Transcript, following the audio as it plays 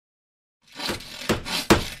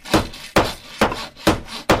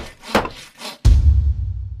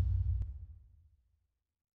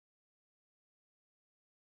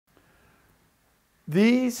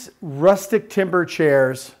These rustic timber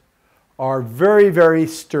chairs are very, very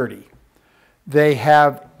sturdy. They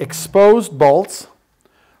have exposed bolts,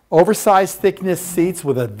 oversized thickness seats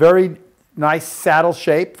with a very nice saddle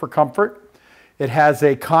shape for comfort. It has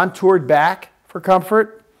a contoured back for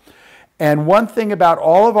comfort. And one thing about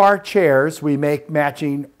all of our chairs, we make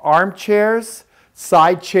matching armchairs,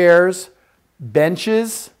 side chairs,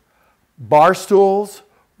 benches, bar stools,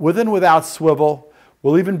 with and without swivel.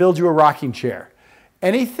 We'll even build you a rocking chair.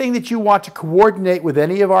 Anything that you want to coordinate with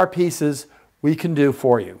any of our pieces, we can do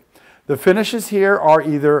for you. The finishes here are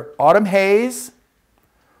either autumn haze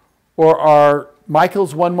or our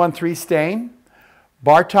Michael's 113 stain,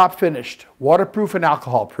 bar top finished, waterproof and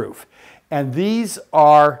alcohol proof. And these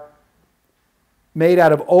are made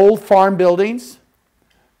out of old farm buildings,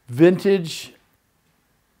 vintage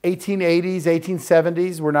 1880s,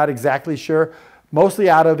 1870s, we're not exactly sure, mostly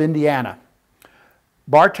out of Indiana.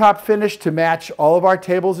 Bar top finish to match all of our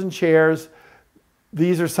tables and chairs.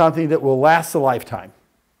 These are something that will last a lifetime.